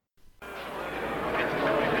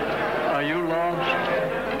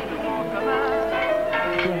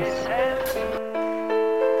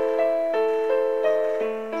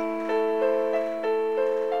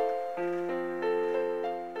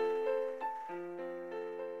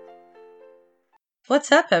What's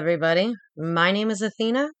up, everybody? My name is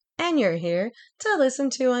Athena, and you're here to listen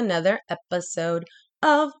to another episode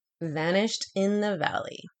of Vanished in the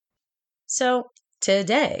Valley. So,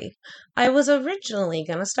 today, I was originally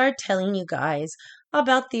going to start telling you guys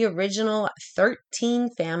about the original 13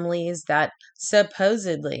 families that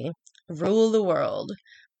supposedly rule the world.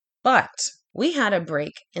 But we had a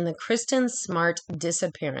break in the Kristen Smart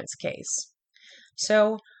disappearance case.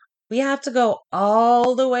 So, we have to go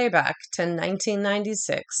all the way back to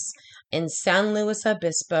 1996 in San Luis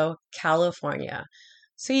Obispo, California.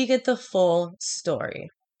 So you get the full story.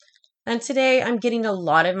 And today I'm getting a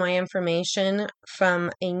lot of my information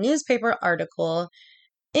from a newspaper article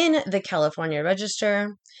in the California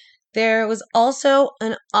Register. There was also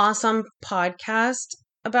an awesome podcast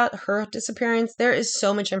about her disappearance. There is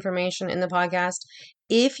so much information in the podcast.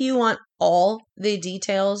 If you want all the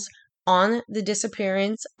details on the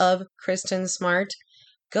disappearance of Kristen Smart,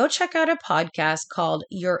 go check out a podcast called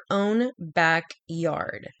Your Own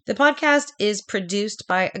Backyard. The podcast is produced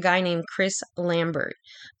by a guy named Chris Lambert.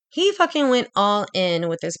 He fucking went all in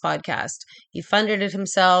with this podcast. He funded it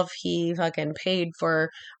himself. He fucking paid for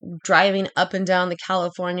driving up and down the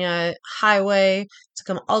California highway to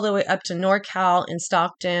come all the way up to NorCal in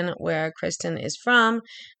Stockton, where Kristen is from,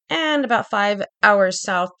 and about 5 hours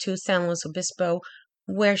south to San Luis Obispo,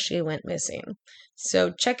 where she went missing.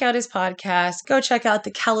 So check out his podcast. Go check out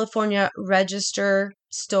the California Register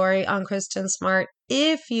story on Kristen Smart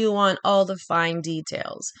if you want all the fine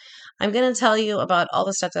details. I'm going to tell you about all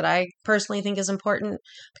the stuff that I personally think is important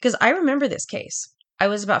because I remember this case. I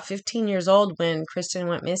was about 15 years old when Kristen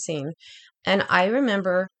went missing, and I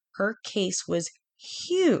remember her case was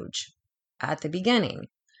huge at the beginning.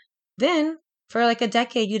 Then, for like a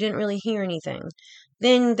decade, you didn't really hear anything.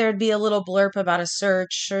 Then there'd be a little blurb about a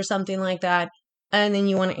search or something like that, and then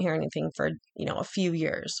you wouldn't hear anything for, a few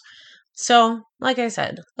years. So, like I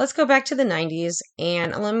said, let's go back to the 90s,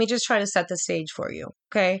 and let me just try to set the stage for you,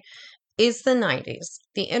 okay? It's the 90s.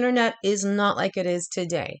 The internet is not like it is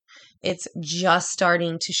today. It's just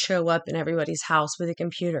starting to show up in everybody's house with a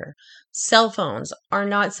computer. Cell phones are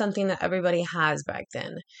not something that everybody has back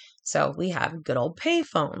then. So we have good old pay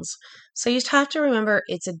phones. So you just have to remember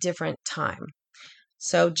it's a different time.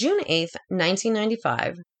 So June 8th,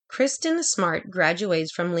 1995, Kristen Smart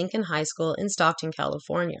graduates from Lincoln High School in Stockton,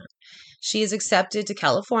 California. She is accepted to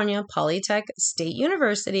California Polytech State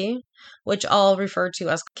University, which I'll refer to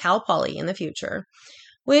as Cal Poly in the future,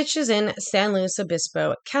 which is in San Luis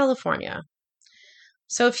Obispo, California.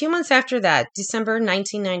 So a few months after that, December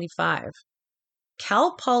 1995,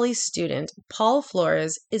 Cal Poly student Paul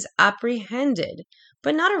Flores is apprehended,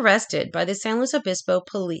 but not arrested by the San Luis Obispo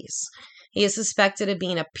police. He is suspected of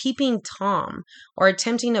being a peeping Tom or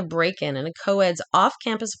attempting a break-in a co-ed's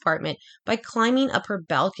off-campus apartment by climbing up her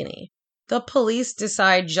balcony. The police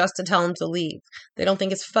decide just to tell him to leave. They don't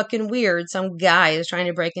think it's fucking weird some guy is trying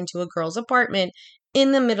to break into a girl's apartment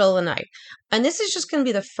in the middle of the night. And this is just going to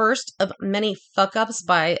be the first of many fuck-ups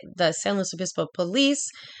by the San Luis Obispo police,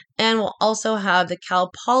 and we'll also have the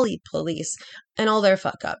Cal Poly police and all their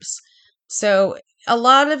fuck-ups. So a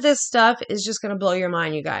lot of this stuff is just going to blow your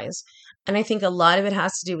mind, you guys. And I think a lot of it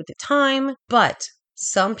has to do with the time, but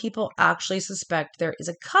some people actually suspect there is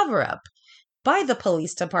a cover-up by the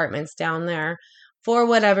police departments down there for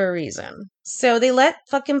whatever reason. So they let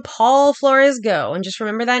fucking Paul Flores go, and just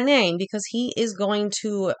remember that name because he is going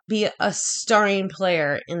to be a starring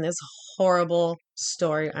player in this horrible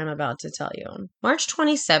story I'm about to tell you. March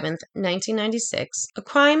 27th, 1996, a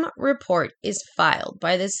crime report is filed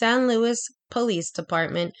by the San Luis Police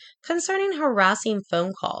Department concerning harassing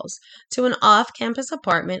phone calls to an off-campus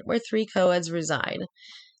apartment where 3 co-eds reside.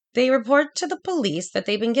 They report to the police that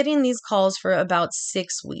they've been getting these calls for about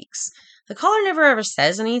 6 weeks. The caller never ever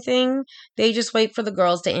says anything. They just wait for the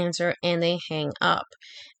girls to answer and they hang up.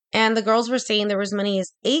 And the girls were saying there was as many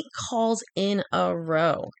as 8 calls in a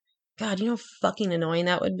row. God, you know how fucking annoying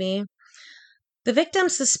that would be? The victim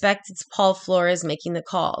suspects it's Paul Flores making the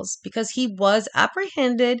calls because he was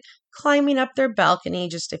apprehended climbing up their balcony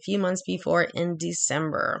just a few months before in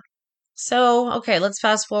December. So, okay, let's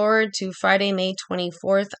fast forward to Friday, May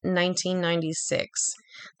 24th, 1996.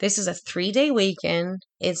 This is a 3-day weekend.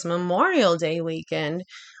 It's Memorial Day weekend.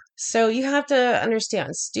 So you have to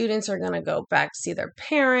understand, students are going to go back to see their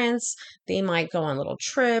parents. They might go on little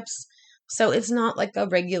trips. So it's not like a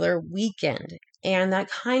regular weekend. And that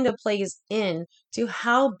kind of plays in to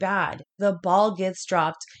how bad the ball gets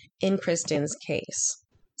dropped in Kristen's case.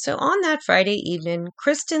 So on that Friday evening,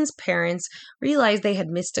 Kristen's parents realized they had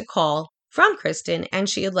missed a call from Kristen and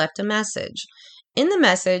she had left a message. In the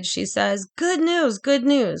message, she says, good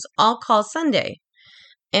news, I'll call Sunday."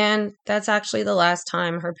 And that's actually the last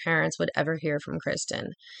time her parents would ever hear from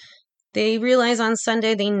Kristen. They realized on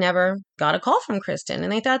Sunday they never got a call from Kristen,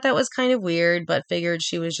 and they thought that was kind of weird, but figured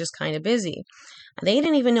she was just kind of busy. They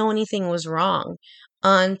didn't even know anything was wrong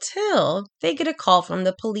until they get a call from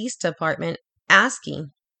the police department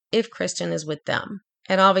asking if Kristen is with them.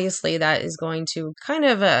 And obviously, that is going to kind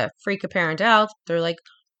of freak a parent out. They're like,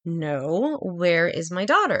 no, where is my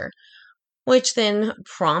daughter? Which then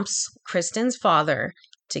prompts Kristen's father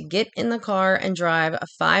to get in the car and drive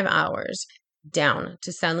 5 hours down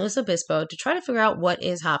to San Luis Obispo to try to figure out what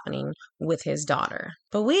is happening with his daughter.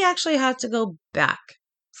 But we actually have to go back.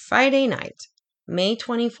 Friday night, May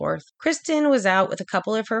 24th, Kristen was out with a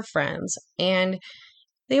couple of her friends and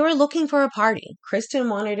they were looking for a party. Kristen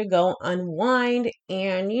wanted to go unwind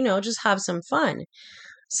and, just have some fun.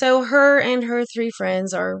 So her and her 3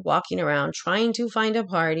 friends are walking around trying to find a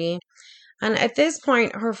party. And at this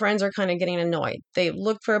point, her friends are kind of getting annoyed. They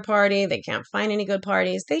look for a party. They can't find any good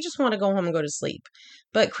parties. They just want to go home and go to sleep.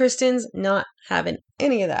 But Kristen's not having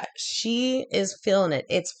any of that. She is feeling it.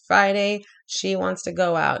 It's Friday. She wants to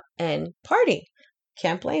go out and party.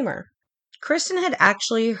 Can't blame her. Kristen had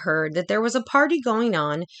actually heard that there was a party going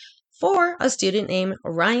on for a student named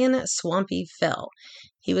Ryan Swampy Phil.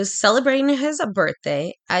 He was celebrating his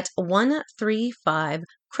birthday at 135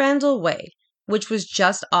 Crandall Way, which was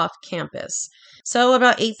just off campus. So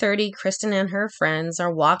about 8:30, Kristen and her friends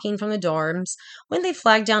are walking from the dorms when they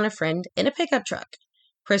flag down a friend in a pickup truck.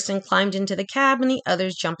 Kristen climbed into the cab and the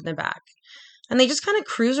others jump in the back. And they just kind of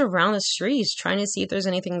cruise around the streets trying to see if there's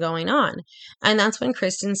anything going on. And that's when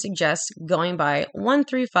Kristen suggests going by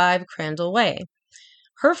 135 Crandall Way.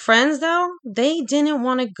 Her friends, though, they didn't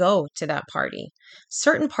want to go to that party.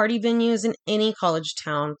 Certain party venues in any college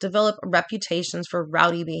town develop reputations for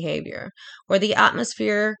rowdy behavior, where the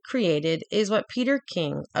atmosphere created is what Peter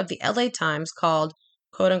King of the LA Times called,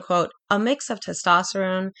 quote unquote, a mix of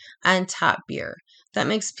testosterone and tap beer that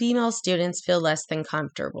makes female students feel less than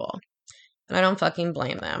comfortable. And I don't fucking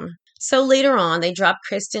blame them. So later on, they drop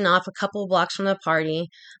Kristen off a couple blocks from the party,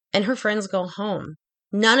 and her friends go home.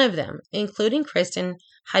 None of them, including Kristen,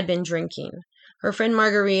 had been drinking. Her friend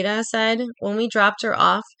Margarita said when we dropped her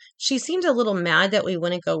off, she seemed a little mad that we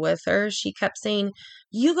wouldn't go with her. She kept saying,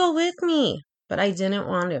 "You go with me." But I didn't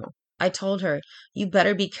want to. I told her, "You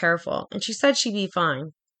better be careful." And she said she'd be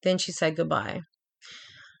fine. Then she said goodbye.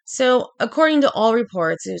 So, according to all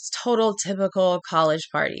reports, it was total typical college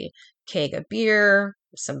party. Keg of beer,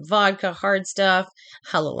 some vodka, hard stuff,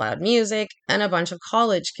 hella loud music, and a bunch of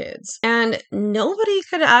college kids. And nobody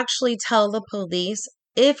could actually tell the police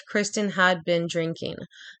if Kristen had been drinking.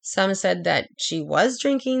 Some said that she was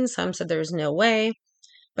drinking, some said there was no way.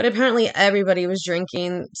 But apparently everybody was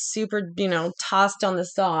drinking, super, tossed on the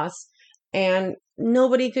sauce. And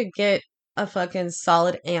nobody could get a fucking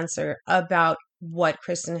solid answer about what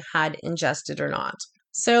Kristen had ingested or not.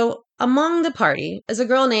 So among the party is a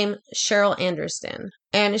girl named Cheryl Anderson,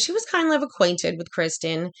 and she was kind of acquainted with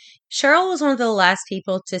Kristen. Cheryl was one of the last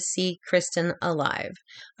people to see Kristen alive.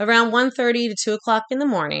 Around 1:30 to 2 o'clock in the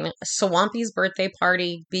morning, Swampy's birthday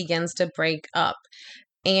party begins to break up.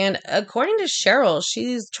 And according to Cheryl,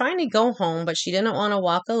 she's trying to go home, but she didn't want to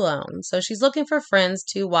walk alone. So she's looking for friends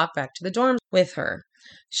to walk back to the dorms with her.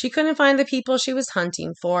 She couldn't find the people she was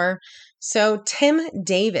hunting for. So Tim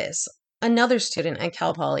Davis, another student at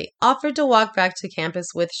Cal Poly, offered to walk back to campus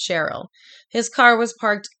with Cheryl. His car was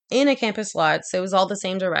parked in a campus lot, so it was all the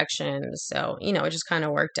same direction. So, it just kind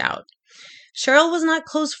of worked out. Cheryl was not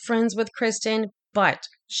close friends with Kristen, but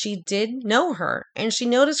she did know her, and she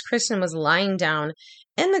noticed Kristen was lying down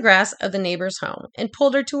in the grass of the neighbor's home and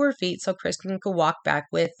pulled her to her feet so Kristen could walk back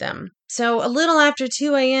with them. So a little after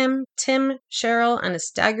 2 a.m., Tim, Cheryl, and a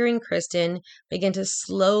staggering Kristen begin to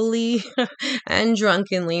slowly and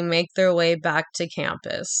drunkenly make their way back to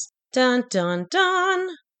campus. Dun, dun, dun!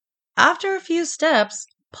 After a few steps,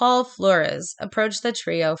 Paul Flores approached the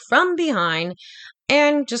trio from behind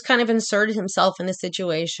and just kind of inserted himself in the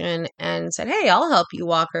situation and said, "Hey, I'll help you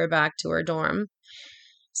walk her back to her dorm."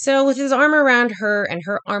 So with his arm around her and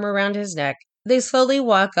her arm around his neck, they slowly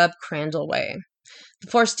walk up Crandall Way. The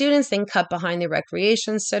 4 students then cut behind the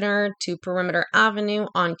recreation center to Perimeter Avenue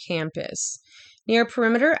on campus. Near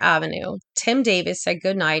Perimeter Avenue, Tim Davis said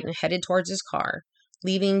goodnight and headed towards his car,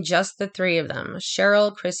 leaving just the 3 of them,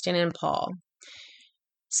 Cheryl, Kristen, and Paul.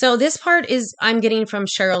 So this part is I'm getting from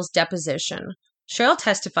Cheryl's deposition. Cheryl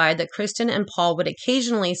testified that Kristen and Paul would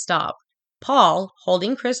occasionally stop. Paul,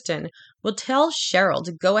 holding Kristen, would tell Cheryl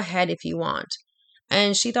to go ahead if you want.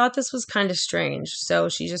 And she thought this was kind of strange, so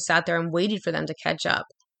she just sat there and waited for them to catch up.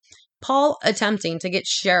 Paul attempting to get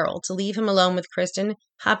Cheryl to leave him alone with Kristen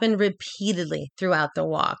happened repeatedly throughout the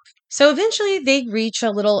walk. So eventually they reach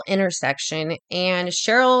a little intersection and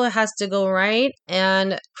Cheryl has to go right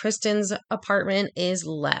and Kristen's apartment is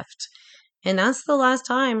left. And that's the last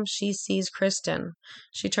time she sees Kristen.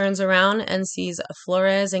 She turns around and sees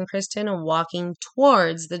Flores and Kristen walking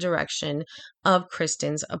towards the direction of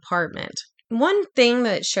Kristen's apartment. One thing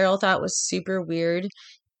that Cheryl thought was super weird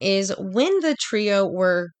is when the trio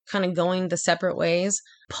were kind of going the separate ways,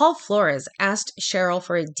 Paul Flores asked Cheryl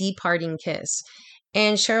for a departing kiss.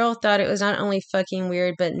 And Cheryl thought it was not only fucking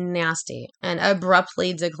weird, but nasty, and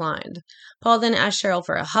abruptly declined. Paul then asked Cheryl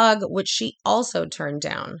for a hug, which she also turned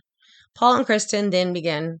down. Paul and Kristen then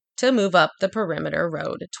began to move up the perimeter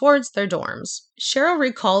road towards their dorms. Cheryl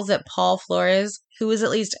recalls that Paul Flores, who was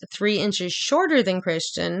at least 3 inches shorter than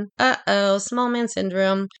Kristen, small man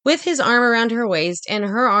syndrome, with his arm around her waist and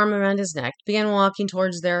her arm around his neck, began walking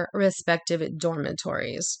towards their respective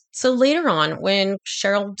dormitories. So later on, when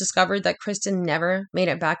Cheryl discovered that Kristen never made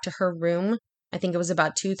it back to her room, I think it was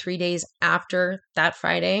about 2-3 days after that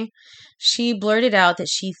Friday, she blurted out that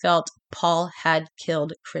she felt Paul had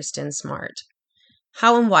killed Kristen Smart.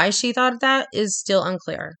 How and why she thought of that is still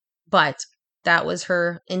unclear, but that was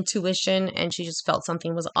her intuition and she just felt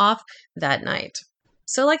something was off that night.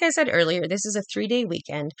 So like I said earlier, this is a 3-day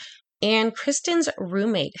weekend and Kristen's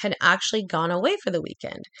roommate had actually gone away for the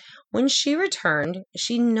weekend. When she returned,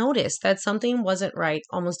 she noticed that something wasn't right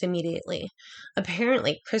almost immediately.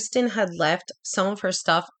 Apparently, Kristen had left some of her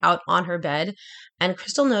stuff out on her bed, and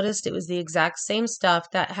Crystal noticed it was the exact same stuff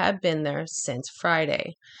that had been there since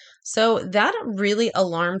Friday. So that really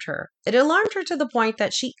alarmed her. It alarmed her to the point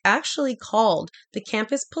that she actually called the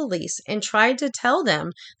campus police and tried to tell them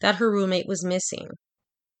that her roommate was missing.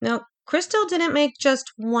 Now, Crystal didn't make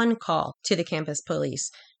just one call to the campus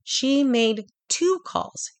police. She made 2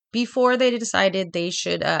 calls before they decided they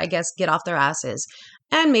should, get off their asses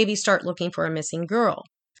and maybe start looking for a missing girl.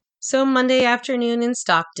 So Monday afternoon in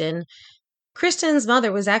Stockton, Kristen's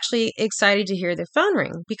mother was actually excited to hear the phone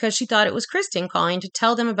ring because she thought it was Kristen calling to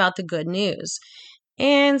tell them about the good news.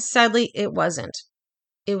 And sadly, it wasn't.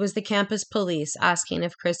 It was the campus police asking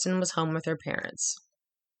if Kristen was home with her parents.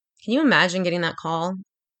 Can you imagine getting that call?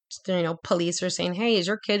 Police are saying, hey, is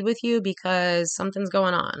your kid with you? Because something's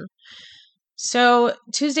going on. So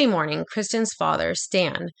Tuesday morning, Kristen's father,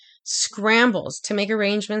 Stan, scrambles to make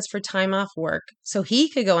arrangements for time off work so he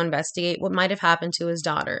could go investigate what might have happened to his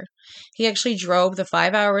daughter. He actually drove the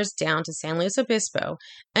 5 hours down to San Luis Obispo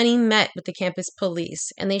and he met with the campus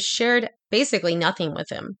police and they shared basically nothing with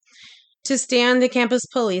him. To Stan, the campus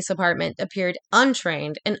police department appeared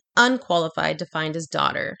untrained and unqualified to find his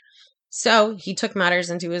daughter. So he took matters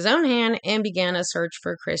into his own hand and began a search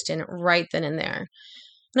for Kristen right then and there.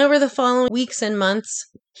 And over the following weeks and months,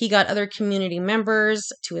 he got other community members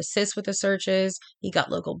to assist with the searches. He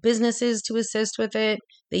got local businesses to assist with it.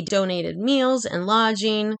 They donated meals and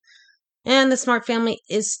lodging. And the Smart family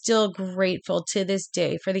is still grateful to this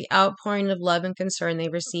day for the outpouring of love and concern they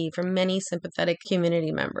received from many sympathetic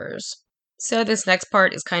community members. So this next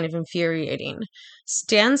part is kind of infuriating.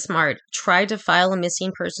 Stan Smart tried to file a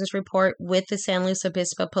missing persons report with the San Luis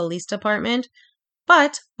Obispo Police Department,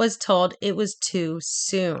 but was told it was too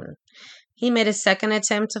soon. He made a second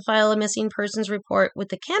attempt to file a missing persons report with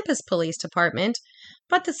the campus police department,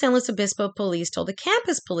 but the San Luis Obispo police told the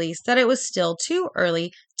campus police that it was still too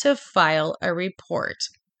early to file a report.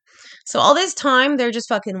 So all this time, they're just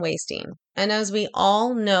fucking wasting. And as we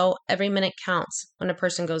all know, every minute counts when a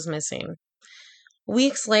person goes missing.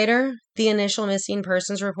 Weeks later, the initial missing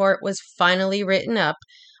persons report was finally written up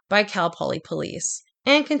by Cal Poly Police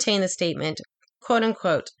and contained the statement, quote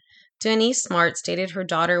unquote, Denise Smart stated her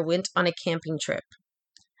daughter went on a camping trip.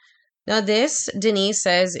 Now this, Denise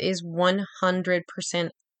says, is 100%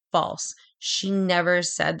 false. She never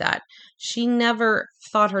said that. She never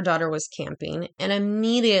thought her daughter was camping and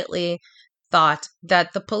immediately thought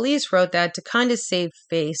that the police wrote that to kind of save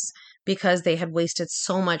face because they had wasted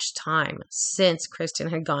so much time since Kristen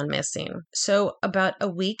had gone missing. So about a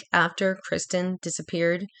week after Kristen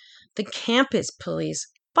disappeared, the campus police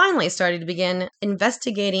finally started to begin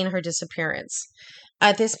investigating her disappearance.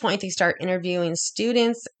 At this point, they start interviewing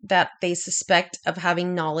students that they suspect of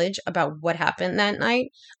having knowledge about what happened that night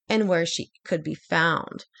and where she could be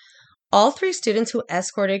found. All 3 students who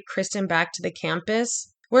escorted Kristen back to the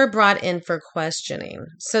campus were brought in for questioning.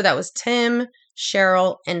 So that was Tim,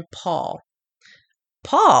 Cheryl, and Paul.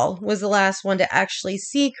 Paul was the last one to actually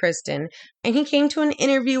see Kristen, and he came to an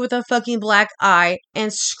interview with a fucking black eye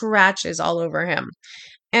and scratches all over him.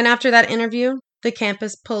 And after that interview, the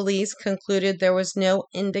campus police concluded there was no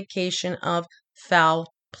indication of foul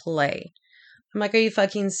play. I'm like, are you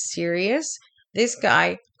fucking serious? This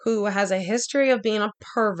guy who has a history of being a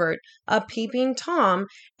pervert, a peeping Tom,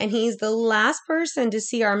 and he's the last person to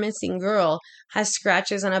see our missing girl, has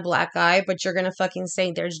scratches and a black eye, but you're gonna fucking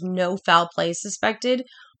say there's no foul play suspected?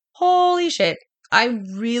 Holy shit. I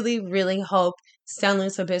really, really hope San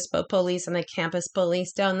Luis Obispo police and the campus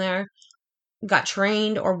police down there got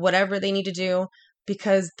trained or whatever they need to do,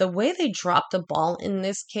 because the way they dropped the ball in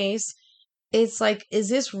this case, it's like, is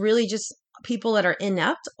this really just people that are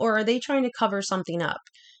inept, or are they trying to cover something up?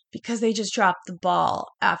 Because they just dropped the ball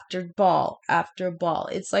after ball after ball.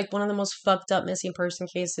 It's like one of the most fucked up missing person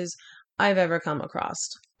cases I've ever come across.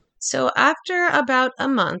 So after about a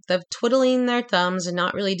month of twiddling their thumbs and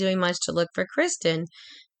not really doing much to look for Kristen,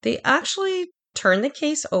 they actually turned the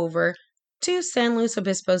case over to San Luis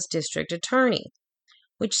Obispo's district attorney,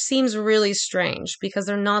 which seems really strange because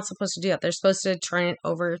they're not supposed to do that. They're supposed to turn it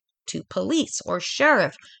over to police or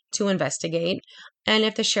sheriff to investigate. And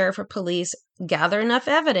if the sheriff or police gather enough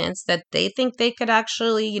evidence that they think they could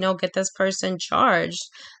actually, get this person charged,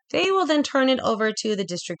 they will then turn it over to the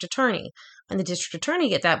district attorney. And the district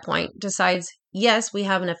attorney at that point decides, yes, we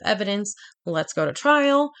have enough evidence, let's go to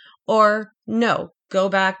trial, or no, go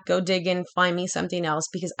back, go dig in, find me something else,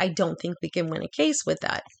 because I don't think we can win a case with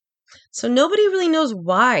that. So nobody really knows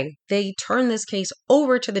why they turned this case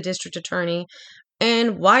over to the district attorney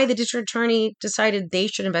and why the district attorney decided they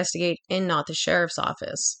should investigate and not the sheriff's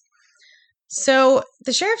office. So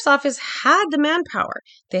the sheriff's office had the manpower,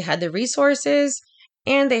 they had the resources,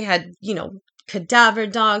 and they had, cadaver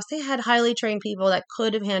dogs. They had highly trained people that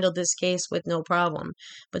could have handled this case with no problem.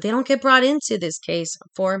 But they don't get brought into this case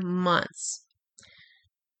for months.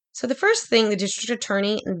 So the first thing the district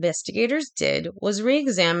attorney investigators did was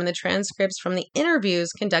re-examine the transcripts from the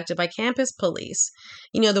interviews conducted by campus police.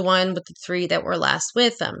 The one with the three that were last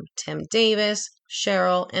with them, Tim Davis,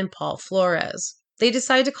 Cheryl, and Paul Flores. They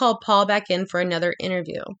decided to call Paul back in for another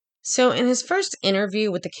interview. So in his first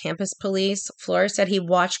interview with the campus police, Flores said he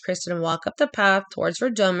watched Kristen walk up the path towards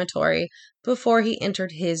her dormitory before he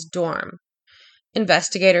entered his dorm.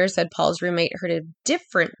 Investigators said Paul's roommate heard a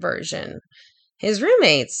different version. His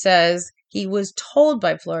roommate says he was told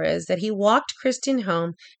by Flores that he walked Kristen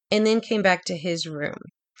home and then came back to his room.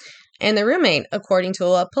 And the roommate, according to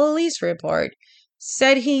a police report,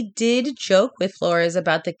 said he did joke with Flores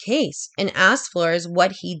about the case and asked Flores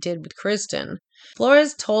what he did with Kristen.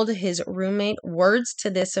 Flores told his roommate words to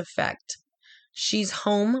this effect: "She's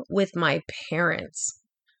home with my parents."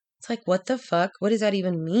 It's like, what the fuck? What does that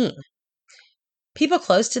even mean? People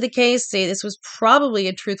close to the case say this was probably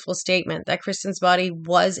a truthful statement, that Kristen's body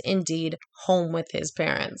was indeed home with his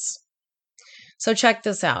parents. So check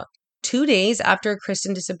this out. 2 days after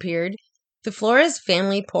Kristen disappeared, the Flores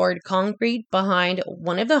family poured concrete behind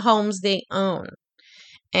one of the homes they own.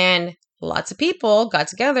 And lots of people got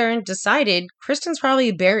together and decided Kristen's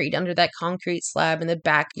probably buried under that concrete slab in the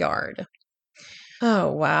backyard.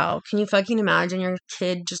 Oh, wow. Can you fucking imagine your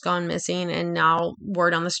kid just gone missing and now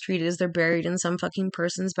word on the street is they're buried in some fucking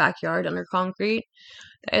person's backyard under concrete?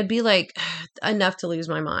 That'd be like enough to lose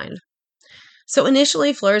my mind. So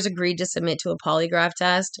initially, Flores agreed to submit to a polygraph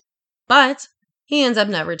test, but he ends up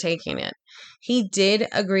never taking it. He did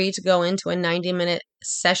agree to go into a 90-minute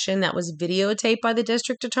session that was videotaped by the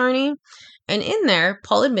district attorney. And in there,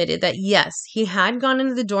 Paul admitted that yes, he had gone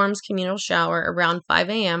into the dorm's communal shower around 5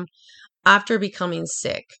 a.m. after becoming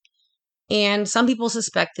sick. And some people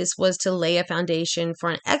suspect this was to lay a foundation for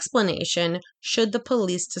an explanation should the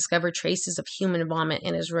police discover traces of human vomit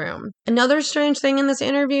in his room. Another strange thing in this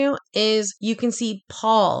interview is you can see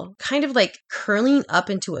Paul kind of like curling up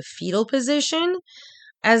into a fetal position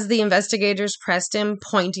as the investigators pressed him,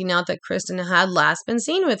 pointing out that Kristen had last been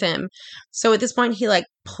seen with him. So at this point, he like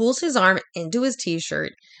pulls his arm into his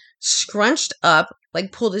t-shirt, scrunched up,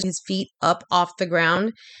 like pulled his feet up off the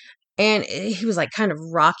ground. And he was like kind of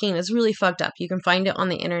rocking. It's really fucked up. You can find it on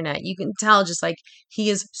the internet. You can tell just like he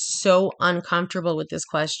is so uncomfortable with this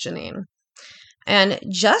questioning. And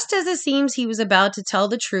just as it seems he was about to tell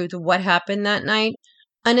the truth of what happened that night,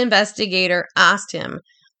 an investigator asked him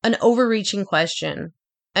an overreaching question.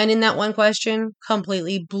 And in that one question,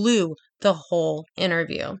 completely blew the whole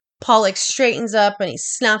interview. Paul like straightens up and he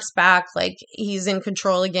snaps back like he's in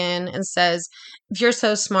control again and says, "If you're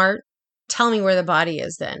so smart, tell me where the body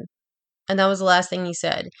is then." And that was the last thing he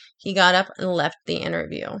said. He got up and left the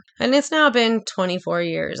interview. And it's now been 24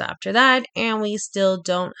 years after that, and we still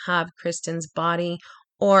don't have Kristen's body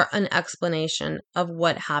or an explanation of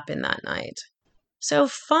what happened that night. So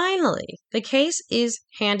finally, the case is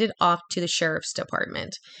handed off to the sheriff's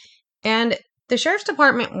department. And the sheriff's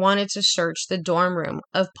department wanted to search the dorm room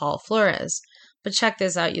of Paul Flores. But check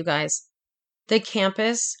this out, you guys. The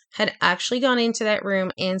campus had actually gone into that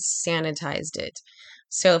room and sanitized it.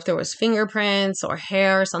 So if there was fingerprints or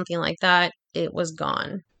hair or something like that, it was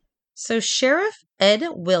gone. So Sheriff Ed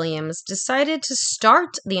Williams decided to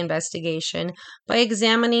start the investigation by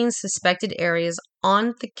examining suspected areas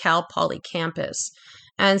on the Cal Poly campus.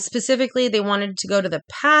 And specifically, they wanted to go to the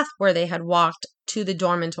path where they had walked to the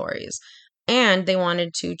dormitories. And they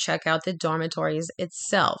wanted to check out the dormitories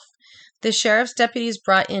itself. The sheriff's deputies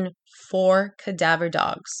brought in 4 cadaver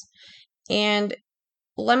dogs. And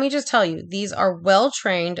let me just tell you, these are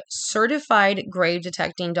well-trained, certified grave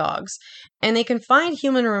detecting dogs, and they can find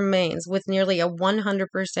human remains with nearly a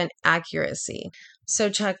 100% accuracy. So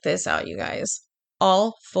check this out, you guys.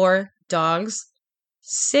 All 4 dogs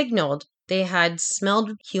signaled they had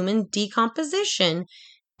smelled human decomposition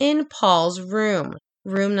in Paul's room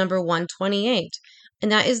number 128.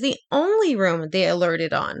 And that is the only room they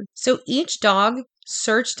alerted on. So each dog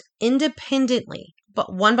searched independently,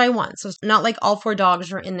 but one by one. So it's not like all 4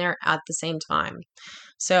 dogs are in there at the same time.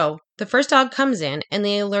 So the first dog comes in and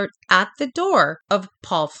they alert at the door of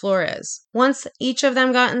Paul Flores. Once each of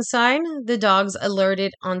them got inside, the dogs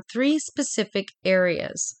alerted on 3 specific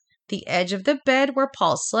areas: the edge of the bed where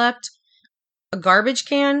Paul slept, a garbage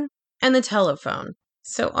can, and the telephone.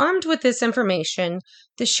 So armed with this information,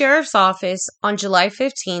 the sheriff's office on July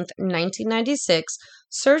 15th, 1996,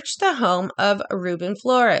 searched the home of Ruben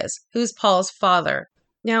Flores, who's Paul's father.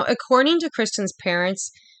 Now, according to Kristen's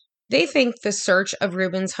parents, they think the search of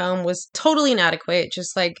Ruben's home was totally inadequate,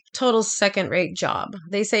 just like total second-rate job.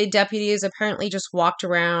 They say deputies apparently just walked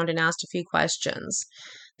around and asked a few questions.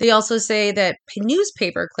 They also say that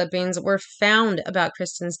newspaper clippings were found about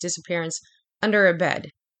Kristen's disappearance under a bed.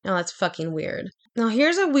 Now, that's fucking weird. Now,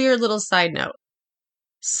 here's a weird little side note.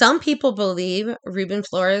 Some people believe Ruben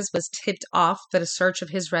Flores was tipped off that a search of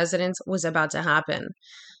his residence was about to happen.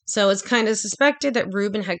 So it's kind of suspected that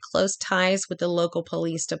Ruben had close ties with the local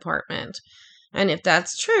police department. And if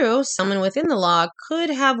that's true, someone within the law could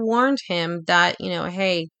have warned him that,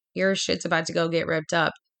 hey, your shit's about to go get ripped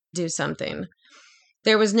up. Do something.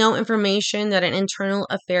 There was no information that an internal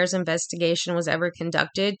affairs investigation was ever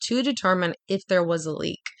conducted to determine if there was a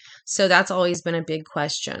leak. So that's always been a big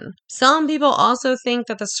question. Some people also think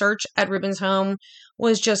that the search at Ruben's home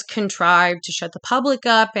was just contrived to shut the public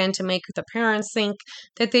up and to make the parents think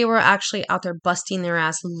that they were actually out there busting their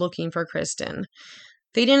ass looking for Kristen.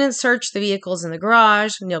 They didn't search the vehicles in the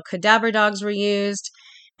garage, no cadaver dogs were used,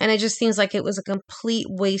 and it just seems like it was a complete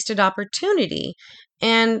wasted opportunity.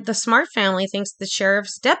 And the Smart family thinks the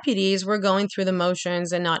sheriff's deputies were going through the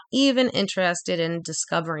motions and not even interested in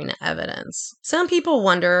discovering evidence. Some people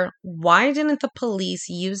wonder, why didn't the police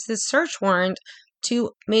use this search warrant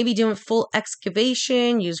to maybe do a full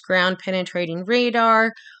excavation, use ground-penetrating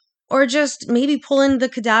radar, or just maybe pull in the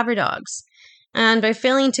cadaver dogs? And by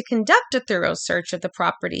failing to conduct a thorough search of the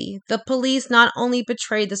property, the police not only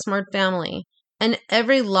betrayed the Smart family and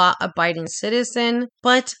every law-abiding citizen,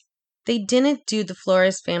 but they didn't do the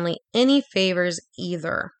Flores family any favors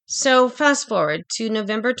either. So fast forward to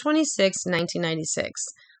November 26, 1996.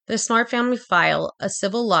 The Smart family filed a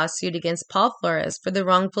civil lawsuit against Paul Flores for the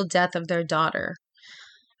wrongful death of their daughter.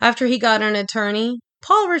 After he got an attorney,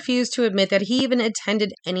 Paul refused to admit that he even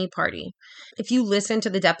attended any party. If you listen to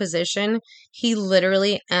the deposition, he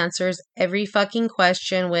literally answers every fucking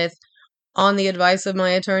question with, "On the advice of my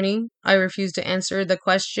attorney, I refuse to answer the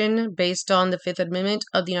question based on the Fifth Amendment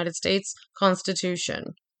of the United States Constitution."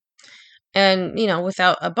 And,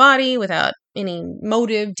 without a body, without any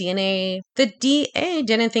motive, DNA, the DA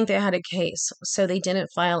didn't think they had a case, so they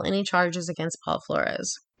didn't file any charges against Paul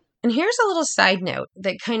Flores. And here's a little side note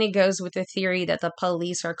that kind of goes with the theory that the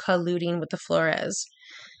police are colluding with the Flores.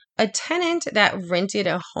 A tenant that rented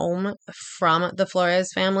a home from the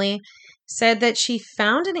Flores family said that she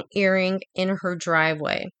found an earring in her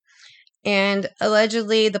driveway. And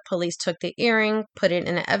allegedly, the police took the earring, put it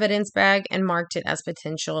in an evidence bag, and marked it as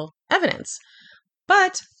potential evidence.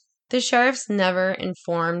 But the sheriffs never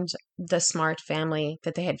informed the Smart family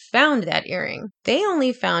that they had found that earring. They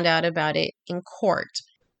only found out about it in court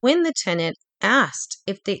when the tenant asked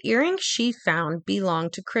if the earring she found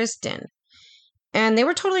belonged to Kristen. And they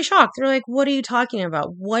were totally shocked. They're like, "What are you talking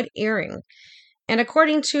about? What earring?" And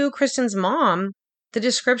according to Kristen's mom, the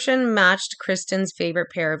description matched Kristen's favorite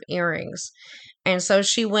pair of earrings. And so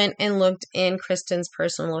she went and looked in Kristen's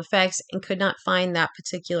personal effects and could not find that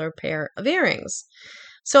particular pair of earrings.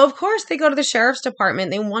 So, of course, they go to the sheriff's department.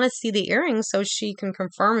 They want to see the earring so she can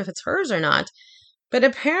confirm if it's hers or not. But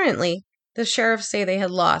apparently, the sheriffs say they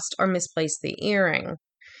had lost or misplaced the earring.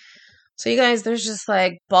 So you guys, there's just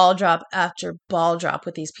like ball drop after ball drop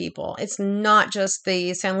with these people. It's not just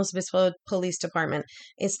the San Luis Obispo Police Department.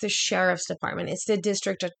 It's the Sheriff's Department. It's the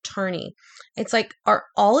District Attorney. It's like, are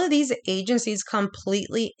all of these agencies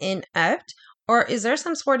completely inept? Or is there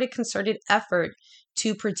some sort of concerted effort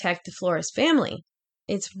to protect the Flores family?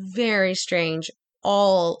 It's very strange,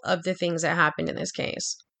 all of the things that happened in this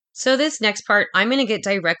case. So this next part, I'm going to get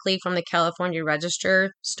directly from the California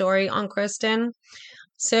Register story on Kristen.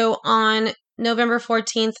 So on November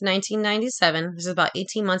 14th, 1997, this is about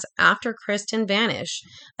 18 months after Kristen vanished,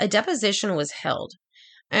 a deposition was held.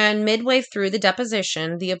 And midway through the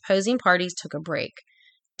deposition, the opposing parties took a break.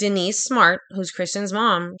 Denise Smart, who's Kristen's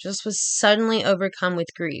mom, just was suddenly overcome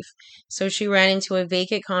with grief. So she ran into a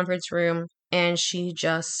vacant conference room and she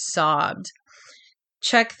just sobbed.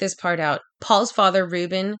 Check this part out. Paul's father,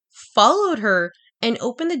 Ruben, followed her and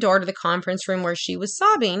opened the door to the conference room where she was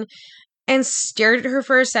sobbing and stared at her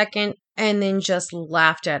for a second and then just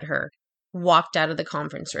laughed at her, walked out of the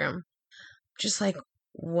conference room. Just like,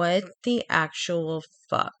 what the actual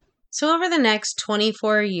fuck? So over the next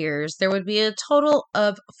 24 years, there would be a total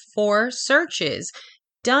of 4 searches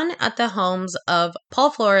done at the homes of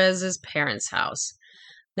Paul Flores' parents' house.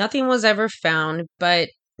 Nothing was ever found, but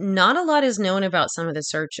not a lot is known about some of the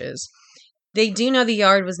searches. They do know the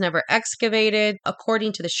yard was never excavated.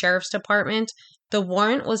 According to the Sheriff's Department, the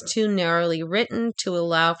warrant was too narrowly written to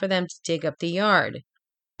allow for them to dig up the yard.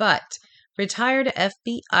 But retired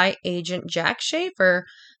FBI agent Jack Schaefer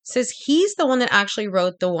says he's the one that actually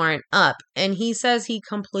wrote the warrant up, and he says he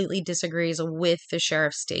completely disagrees with the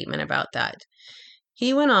sheriff's statement about that.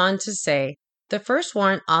 He went on to say, "The first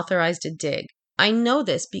warrant authorized a dig. I know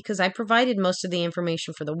this because I provided most of the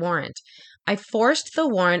information for the warrant. I forced the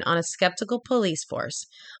warrant on a skeptical police force.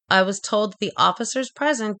 I was told that the officers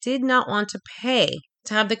present did not want to pay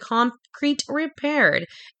to have the concrete repaired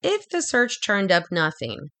if the search turned up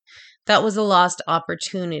nothing. That was a lost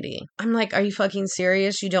opportunity." I'm like, are you fucking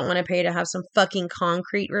serious? You don't want to pay to have some fucking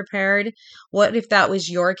concrete repaired? What if that was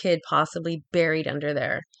your kid possibly buried under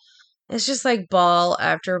there? It's just like ball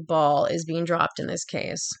after ball is being dropped in this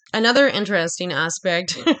case. Another interesting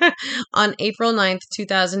aspect, on April 9th,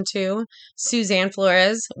 2002, Suzanne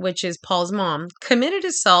Flores, which is Paul's mom, committed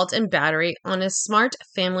assault and battery on a Smart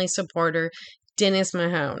family supporter, Dennis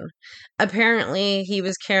Mahone. Apparently, he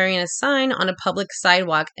was carrying a sign on a public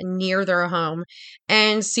sidewalk near their home,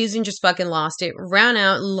 and Susan just fucking lost it, ran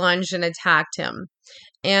out, lunged, and attacked him.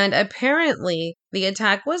 And apparently, the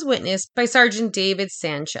attack was witnessed by Sergeant David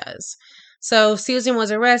Sanchez. So Susan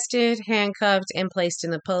was arrested, handcuffed, and placed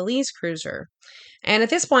in the police cruiser. And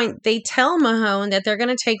at this point, they tell Mahone that they're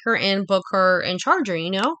going to take her in, book her, and charge her,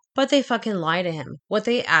 But they fucking lie to him. What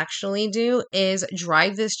they actually do is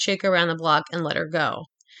drive this chick around the block and let her go.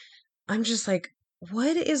 I'm just like,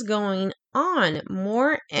 what is going on?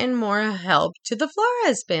 More and more help to the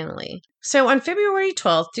Flores family. So on February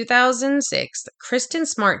 12th, 2006,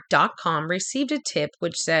 KristenSmart.com received a tip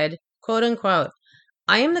which said, quote unquote,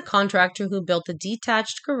 "I am the contractor who built the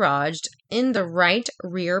detached garage in the right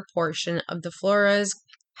rear portion of the Flores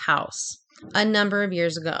house a number of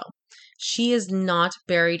years ago. She is not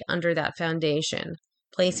buried under that foundation.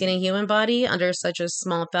 Placing a human body under such a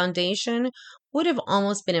small foundation would have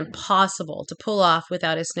almost been impossible to pull off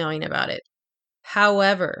without us knowing about it.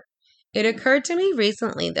 However, it occurred to me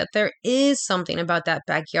recently that there is something about that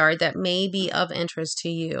backyard that may be of interest to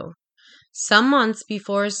you. Some months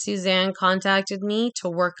before Suzanne contacted me to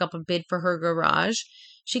work up a bid for her garage,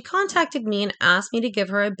 she contacted me and asked me to give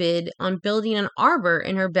her a bid on building an arbor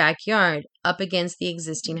in her backyard up against the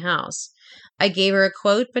existing house. I gave her a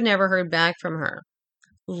quote but never heard back from her.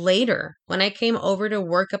 Later, when I came over to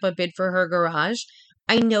work up a bid for her garage,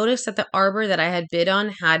 I noticed that the arbor that I had bid on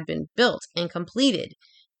had been built and completed,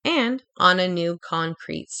 and on a new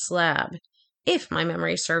concrete slab, if my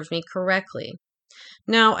memory serves me correctly.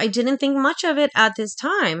 Now, I didn't think much of it at this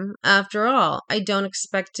time. After all, I don't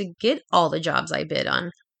expect to get all the jobs I bid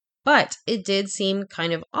on. But it did seem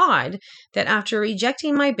kind of odd that after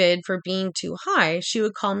rejecting my bid for being too high, she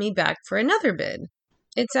would call me back for another bid.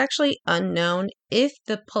 It's actually unknown if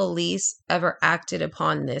the police ever acted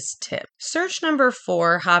upon this tip. Search number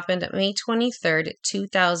 4 happened May 23rd,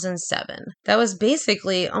 2007. That was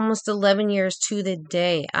basically almost 11 years to the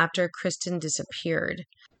day after Kristen disappeared.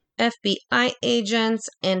 FBI agents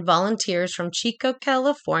and volunteers from Chico,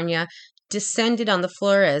 California descended on the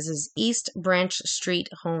Flores' East Branch Street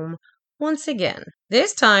home once again.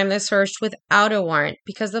 This time they searched without a warrant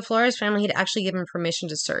because the Flores family had actually given permission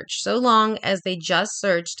to search, so long as they just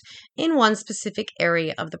searched in one specific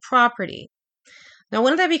area of the property. Now,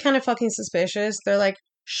 wouldn't that be kind of fucking suspicious? They're like,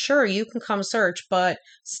 sure, you can come search, but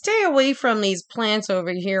stay away from these plants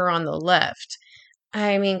over here on the left.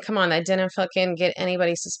 I mean, come on, that didn't fucking get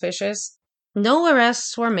anybody suspicious. No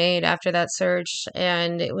arrests were made after that search,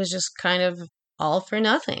 and it was just kind of all for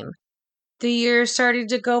nothing. The years started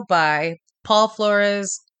to go by. Paul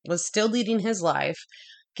Flores was still leading his life,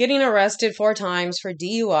 getting arrested 4 times for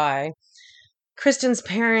DUI. Kristen's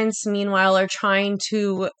parents, meanwhile, are trying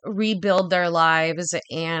to rebuild their lives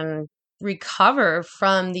and recover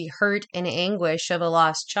from the hurt and anguish of a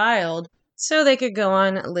lost child so they could go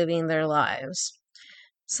on living their lives.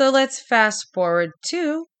 So let's fast forward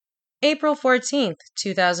to April 14th,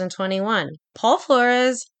 2021. Paul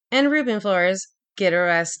Flores and Ruben Flores get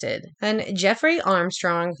arrested. And Jeffrey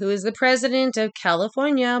Armstrong, who is the president of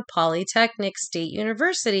California Polytechnic State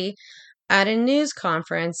University, at a news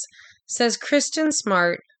conference, says Kristen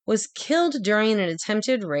Smart was killed during an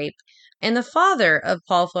attempted rape, and the father of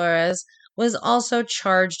Paul Flores was also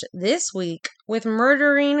charged this week with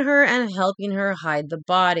murdering her and helping her hide the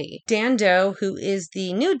body. Dan Doe, who is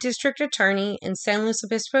the new district attorney in San Luis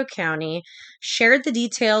Obispo County, shared the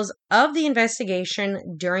details of the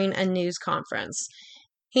investigation during a news conference.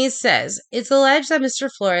 He says, it's alleged that Mr.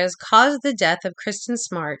 Flores caused the death of Kristen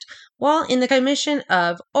Smart while in the commission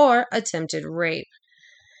of or attempted rape.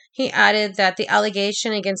 He added that the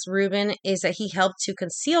allegation against Ruben is that he helped to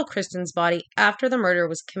conceal Kristen's body after the murder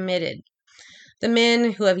was committed. The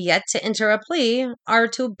men, who have yet to enter a plea, are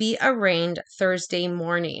to be arraigned Thursday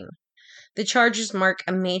morning. The charges mark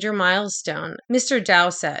a major milestone, Mr. Dow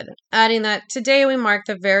said, adding that today we mark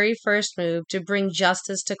the very first move to bring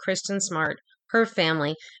justice to Kristen Smart, her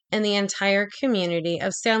family, and the entire community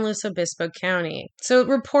of San Luis Obispo County. So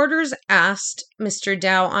reporters asked Mr.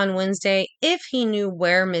 Dow on Wednesday if he knew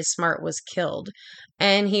where Ms. Smart was killed,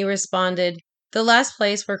 and he responded, the last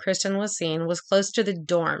place where Kristen was seen was close to the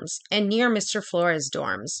dorms and near Mr. Flores'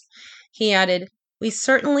 dorms. He added, we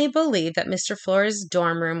certainly believe that Mr. Flores'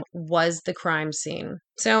 dorm room was the crime scene.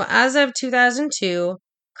 So as of 2002,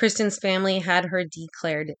 Kristen's family had her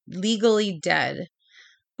declared legally dead.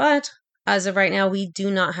 But as of right now, we do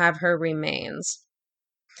not have her remains.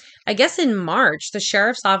 I guess in March, the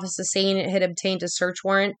sheriff's office is saying it had obtained a search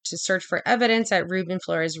warrant to search for evidence at Ruben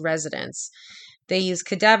Flores' residence. They used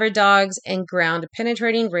cadaver dogs and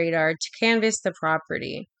ground-penetrating radar to canvass the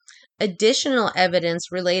property. Additional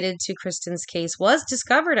evidence related to Kristen's case was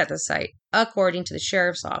discovered at the site, according to the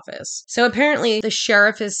sheriff's office. So apparently, the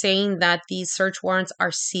sheriff is saying that these search warrants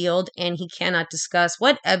are sealed and he cannot discuss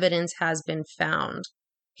what evidence has been found.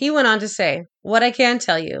 He went on to say, what I can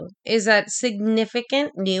tell you is that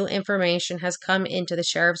significant new information has come into the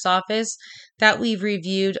sheriff's office that we've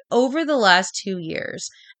reviewed over the last 2 years,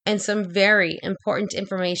 and some very important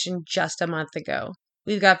information just a month ago.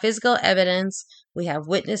 We've got physical evidence, we have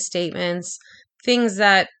witness statements, things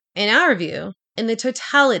that, in our view, in the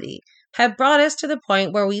totality, have brought us to the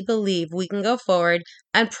point where we believe we can go forward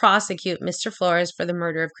and prosecute Mr. Flores for the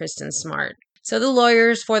murder of Kristen Smart. So the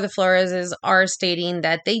lawyers for the Floreses are stating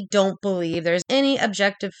that they don't believe there's any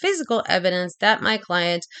objective physical evidence that my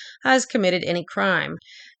client has committed any crime.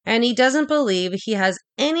 And he doesn't believe he has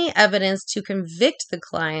any evidence to convict the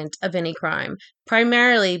client of any crime,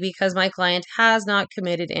 primarily because my client has not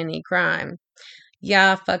committed any crime.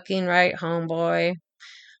 Yeah, fucking right, homeboy.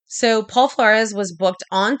 So Paul Flores was booked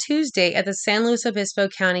on Tuesday at the San Luis Obispo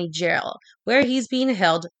County Jail, where he's being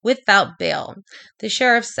held without bail. The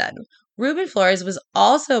sheriff said, Ruben Flores was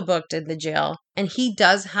also booked in the jail, and he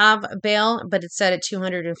does have bail, but it's set at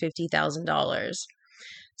 $250,000.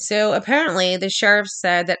 So apparently, the sheriff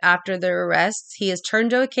said that after the arrests, he has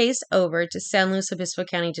turned a case over to San Luis Obispo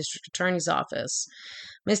County District Attorney's Office.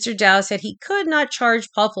 Mr. Dow said he could not charge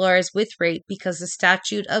Paul Flores with rape because the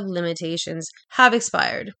statute of limitations have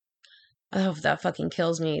expired. Oh, that fucking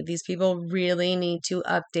kills me. These people really need to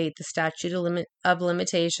update the statute of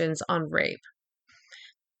limitations on rape.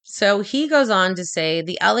 So he goes on to say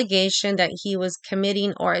the allegation that he was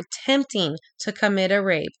committing or attempting to commit a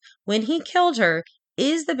rape when he killed her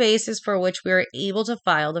is the basis for which we were able to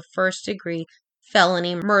file the first-degree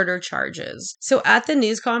felony murder charges. So at the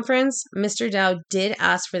news conference, Mr. Dow did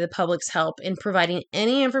ask for the public's help in providing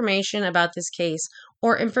any information about this case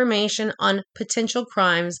or information on potential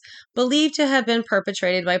crimes believed to have been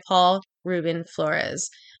perpetrated by Paul Ruben Flores,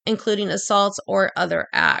 including assaults or other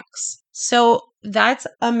acts. So that's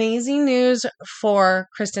amazing news for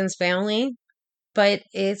Kristen's family. But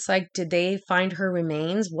it's like, did they find her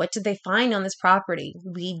remains? What did they find on this property?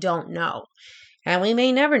 We don't know. And we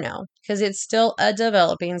may never know because it's still a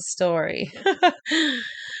developing story.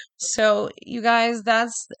 So, you guys,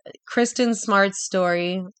 that's Kristen Smart's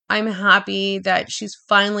story. I'm happy that she's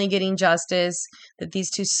finally getting justice, that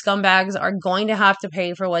these two scumbags are going to have to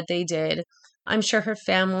pay for what they did. I'm sure her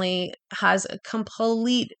family has a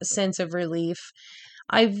complete sense of relief.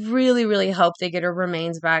 I really, really hope they get her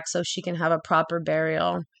remains back so she can have a proper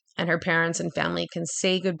burial and her parents and family can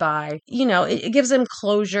say goodbye. It gives them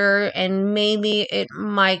closure, and maybe it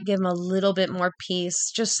might give them a little bit more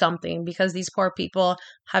peace, just something, because these poor people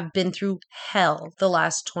have been through hell the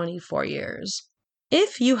last 24 years.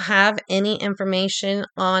 If you have any information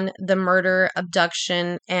on the murder,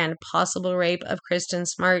 abduction, and possible rape of Kristen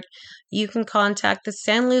Smart, you can contact the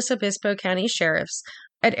San Luis Obispo County Sheriffs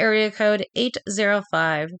at area code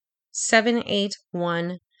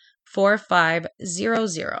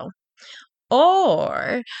 805-781-4500.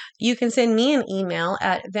 Or you can send me an email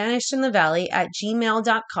at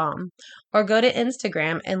vanishedinthevalley@gmail.com, or go to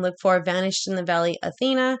Instagram and look for Vanished in the Valley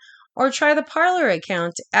Athena, or try the Parler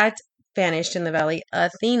account at Vanished in the Valley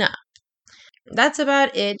Athena. That's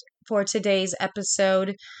about it for today's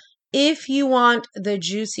episode. If you want the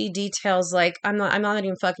juicy details, like I'm not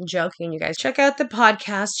even fucking joking, you guys, check out the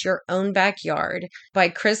podcast Your Own Backyard by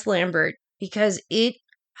Chris Lambert, because it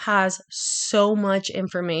has so much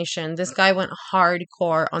information. This guy went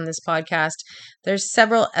hardcore on this podcast. There's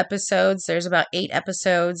several episodes. There's about 8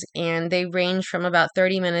 episodes, and they range from about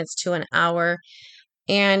 30 minutes to an hour.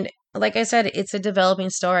 And like I said, it's a developing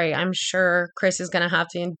story. I'm sure Chris is going to have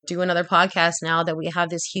to do another podcast now that we have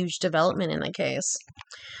this huge development in the case.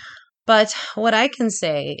 But what I can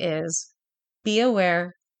say is be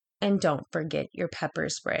aware and don't forget your pepper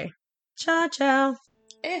spray. Ciao, ciao.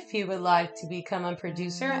 If you would like to become a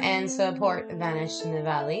producer and support Vanished in the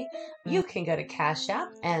Valley, you can go to Cash App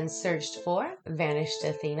and search for Vanished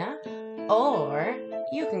Athena, or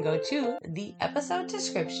you can go to the episode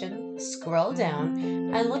description, scroll down,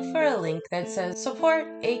 and look for a link that says Support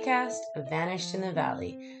ACAST Vanished in the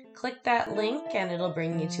Valley. Click that link and it'll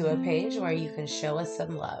bring you to a page where you can show us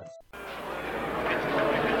some love.